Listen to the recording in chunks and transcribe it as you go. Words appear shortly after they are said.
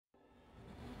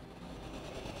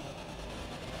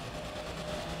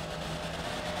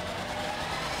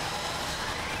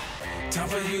Time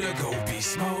for you to go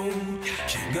beast mode.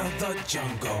 King of the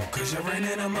jungle, cause you're in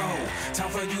a mode. Time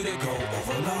for you to go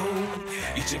overload.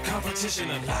 Eat your competition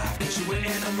alive, cause you an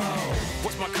animal.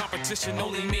 What's my competition?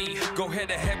 Only me. Go head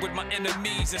to head with my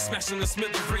enemies and smash them to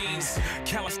smithereens.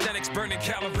 Calisthenics burning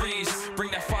calories.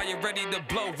 Bring that fire ready to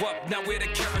blow up. Now we're the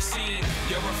kerosene.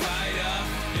 You're a fighter,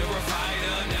 you're a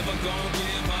fighter. Never gonna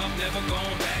give up, never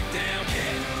gonna back down.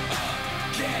 Get up,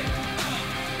 get up,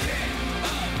 get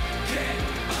up, get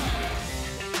up.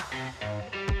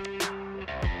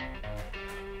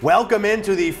 Welcome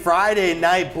into the Friday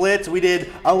Night Blitz. We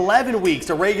did 11 weeks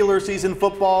of regular season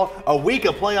football, a week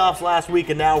of playoffs last week,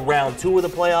 and now round 2 of the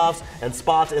playoffs and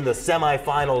spots in the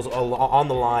semifinals on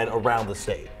the line around the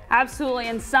state. Absolutely,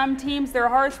 and some teams, their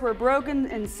hearts were broken,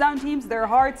 and some teams, their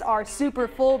hearts are super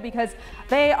full because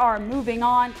they are moving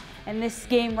on. And this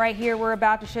game right here, we're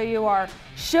about to show you our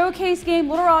showcase game,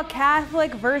 Little Rock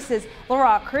Catholic versus Little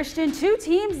Rock Christian. Two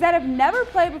teams that have never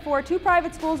played before, two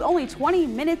private schools, only 20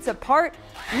 minutes apart,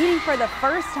 meeting for the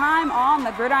first time on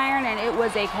the gridiron, and it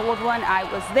was a cold one.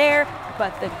 I was there,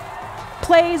 but the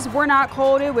plays were not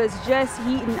cold. It was just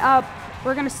heating up.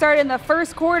 We're gonna start in the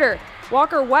first quarter.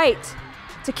 Walker White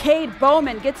to Cade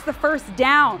Bowman gets the first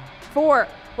down for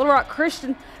Little Rock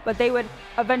Christian, but they would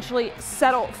eventually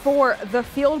settle for the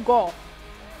field goal,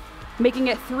 making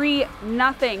it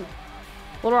 3-0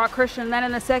 Little Rock Christian. Then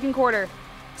in the second quarter,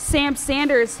 Sam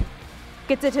Sanders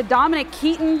gets it to Dominic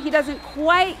Keaton. He doesn't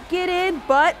quite get in,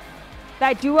 but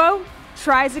that duo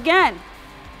tries again.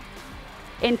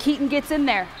 And Keaton gets in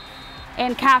there,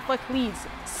 and Catholic leads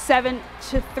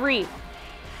 7-3.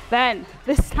 Then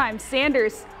this time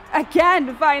Sanders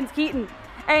again finds Keaton,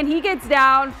 and he gets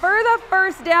down for the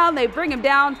first down. They bring him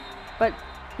down, but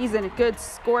he's in a good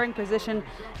scoring position.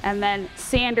 And then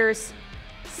Sanders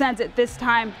sends it this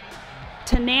time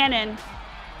to Nannon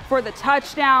for the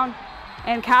touchdown,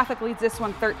 and Catholic leads this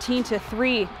one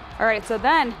 13-3. All right, so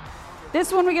then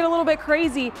this one we get a little bit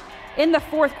crazy. In the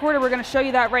fourth quarter, we're gonna show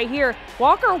you that right here.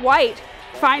 Walker White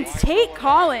finds Tate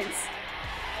Collins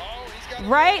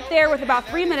right there with about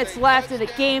 3 minutes left in the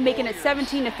game, making it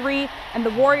 17-3, and the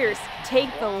Warriors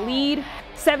take the lead,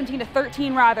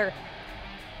 17-13 rather.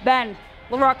 Then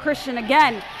Little Rock Christian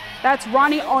again. That's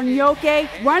Ronnie Onyoke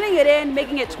running it in,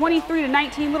 making it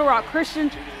 23-19 Little Rock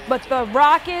Christian, but the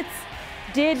Rockets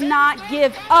did not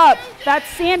give up. That's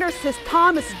Sanders to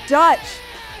Thomas Dutch,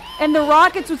 and the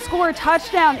Rockets would score a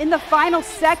touchdown in the final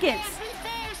seconds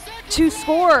to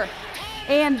score,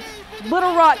 and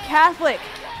Little Rock Catholic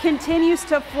continues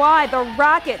to fly. The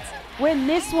Rockets win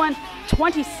this one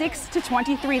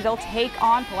 26-23. They'll take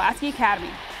on Pulaski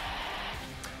Academy.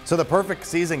 So the perfect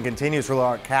season continues for Little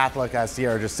Rock Catholic, as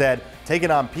Cierra just said, taking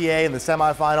on PA in the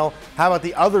semifinal. How about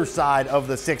the other side of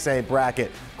the 6A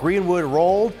bracket? Greenwood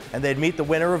rolled, and they'd meet the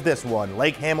winner of this one,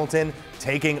 Lake Hamilton,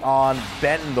 taking on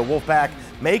Benton. The Wolfpack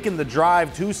making the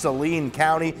drive to Saline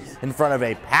County in front of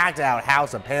a packed-out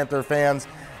house of Panther fans.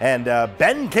 And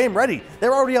Benton came ready.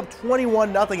 They're already up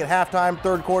 21-0 at halftime,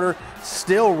 third quarter,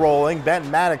 still rolling. Benton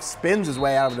Maddox spins his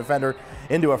way out of a defender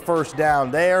into a first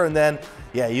down there. And then,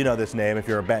 yeah, you know this name if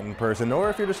you're a Benton person, or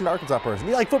if you're just an Arkansas person.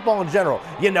 You like football in general,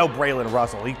 you know Braylon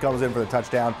Russell. He comes in for the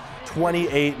touchdown,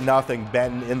 28-0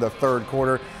 Benton in the third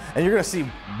quarter. And you're gonna see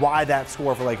why that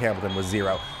score for Lake Hamilton was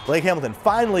 0. Lake Hamilton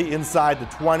finally inside the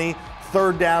 20,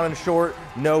 third down and short,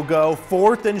 no go,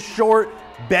 fourth and short.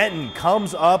 Benton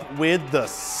comes up with the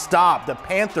stop. The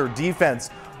Panther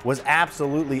defense was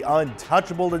absolutely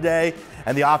untouchable today,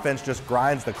 and the offense just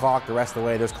grinds the clock the rest of the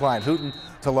way. There's Klein Hooten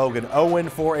to Logan Owen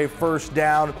for a first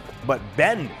down, but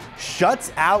Benton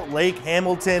shuts out Lake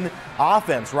Hamilton.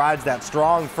 Offense rides that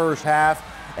strong first half,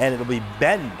 and it'll be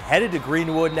Benton headed to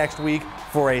Greenwood next week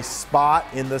for a spot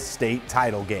in the state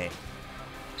title game.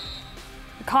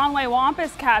 The Conway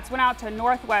Wampus Cats went out to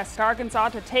Northwest Arkansas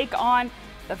to take on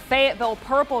the Fayetteville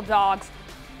Purple Dogs.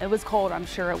 It was cold, I'm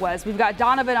sure it was. We've got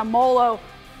Donovan Amolo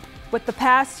with the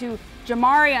pass to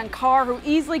Jamarian Carr, who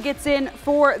easily gets in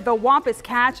for the Wampus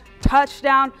Cats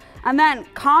touchdown. And then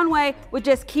Conway would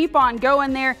just keep on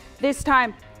going there this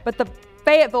time, but the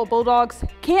Fayetteville Bulldogs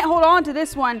can't hold on to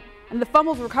this one, and the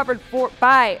fumbles recovered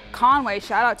by Conway.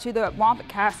 Shout out to the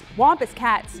Wampus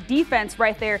Cats defense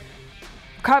right there,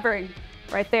 covering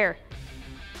right there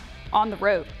on the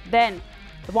road. Then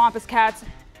the Wampus Cats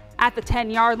at the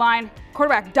 10-yard line.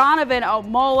 Quarterback Donovan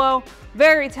Omolo,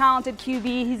 very talented QB.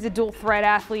 He's a dual threat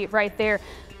athlete right there,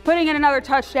 putting in another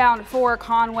touchdown for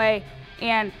Conway.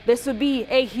 And this would be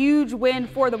a huge win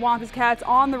for the Wampus Cats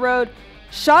on the road.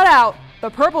 Shut out the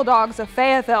Purple Dogs of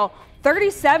Fayetteville,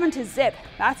 37-0.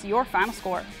 That's your final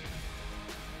score.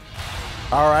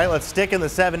 All right, let's stick in the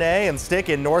 7A and stick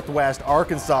in Northwest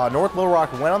Arkansas. North Little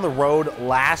Rock went on the road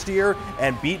last year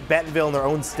and beat Bentonville in their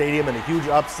own stadium in a huge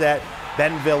upset.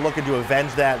 Bentonville looking to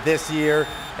avenge that this year.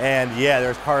 And yeah,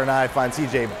 there's Carter Nye finds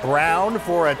CJ Brown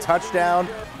for a touchdown.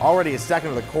 Already a second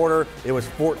of the quarter. It was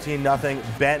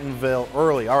 14-0 Bentonville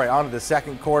early. All right, on to the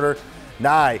second quarter.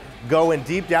 Nye going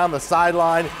deep down the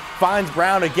sideline, finds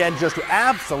Brown again, just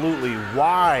absolutely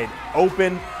wide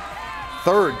open.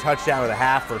 Third touchdown of the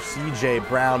half for CJ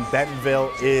Brown.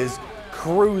 Bentonville is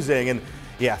cruising, and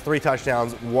yeah, 3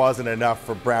 touchdowns wasn't enough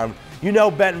for Brown. You know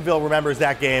Bentonville remembers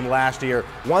that game last year.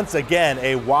 Once again,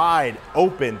 a wide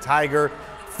open Tiger.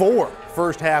 4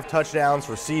 first half touchdowns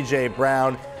for CJ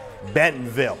Brown.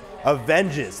 Bentonville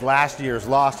avenges last year's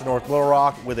loss to North Little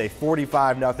Rock with a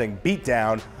 45-0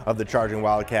 beatdown of the Charging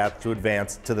Wildcats to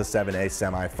advance to the 7A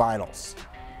semifinals.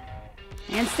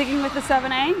 And sticking with the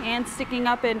 7A and sticking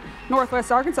up in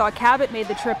Northwest Arkansas, Cabot made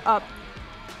the trip up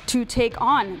to take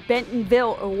on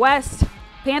Bentonville West.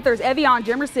 Panthers' Evian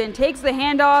Jimerson takes the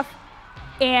handoff,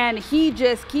 and he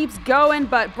just keeps going,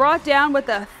 but brought down with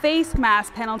a face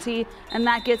mask penalty, and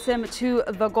that gets him to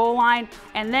the goal line.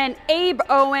 And then Abe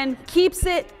Owen keeps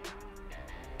it,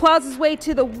 plows his way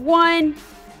to the 1,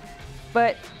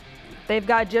 but they've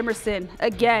got Jimerson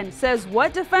again. Says,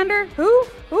 what defender? Who?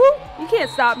 You can't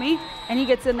stop me. And he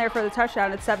gets in there for the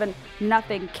touchdown at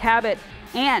 7-0 Cabot.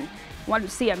 And wanted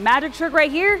to see a magic trick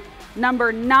right here.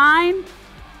 Number 9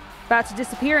 about to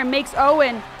disappear and makes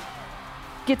Owen.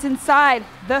 Gets inside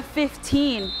the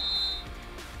 15.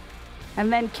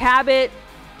 And then Cabot,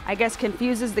 I guess,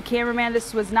 confuses the cameraman.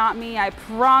 This was not me, I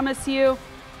promise you.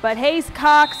 But Hayes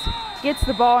Cox gets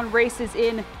the ball and races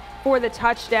in for the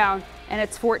touchdown. And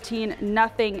it's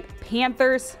 14-0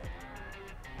 Panthers.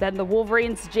 Then the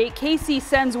Wolverines, Jake Casey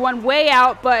sends one way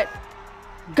out, but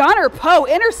Gunnar Poe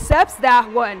intercepts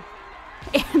that one.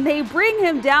 And they bring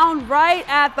him down right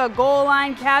at the goal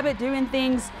line. Cabot doing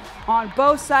things on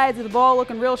both sides of the ball,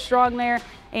 looking real strong there.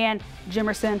 And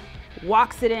Jimerson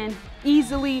walks it in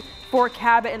easily for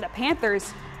Cabot, and the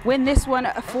Panthers win this one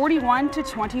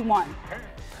 41-21.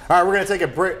 All right, we're going to take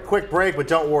a quick break, but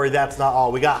don't worry, that's not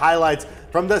all. We got highlights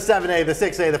from the 7A, the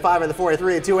 6A, the 5A, the 4A,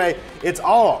 3A, 2A. It's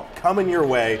all coming your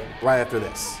way right after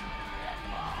this.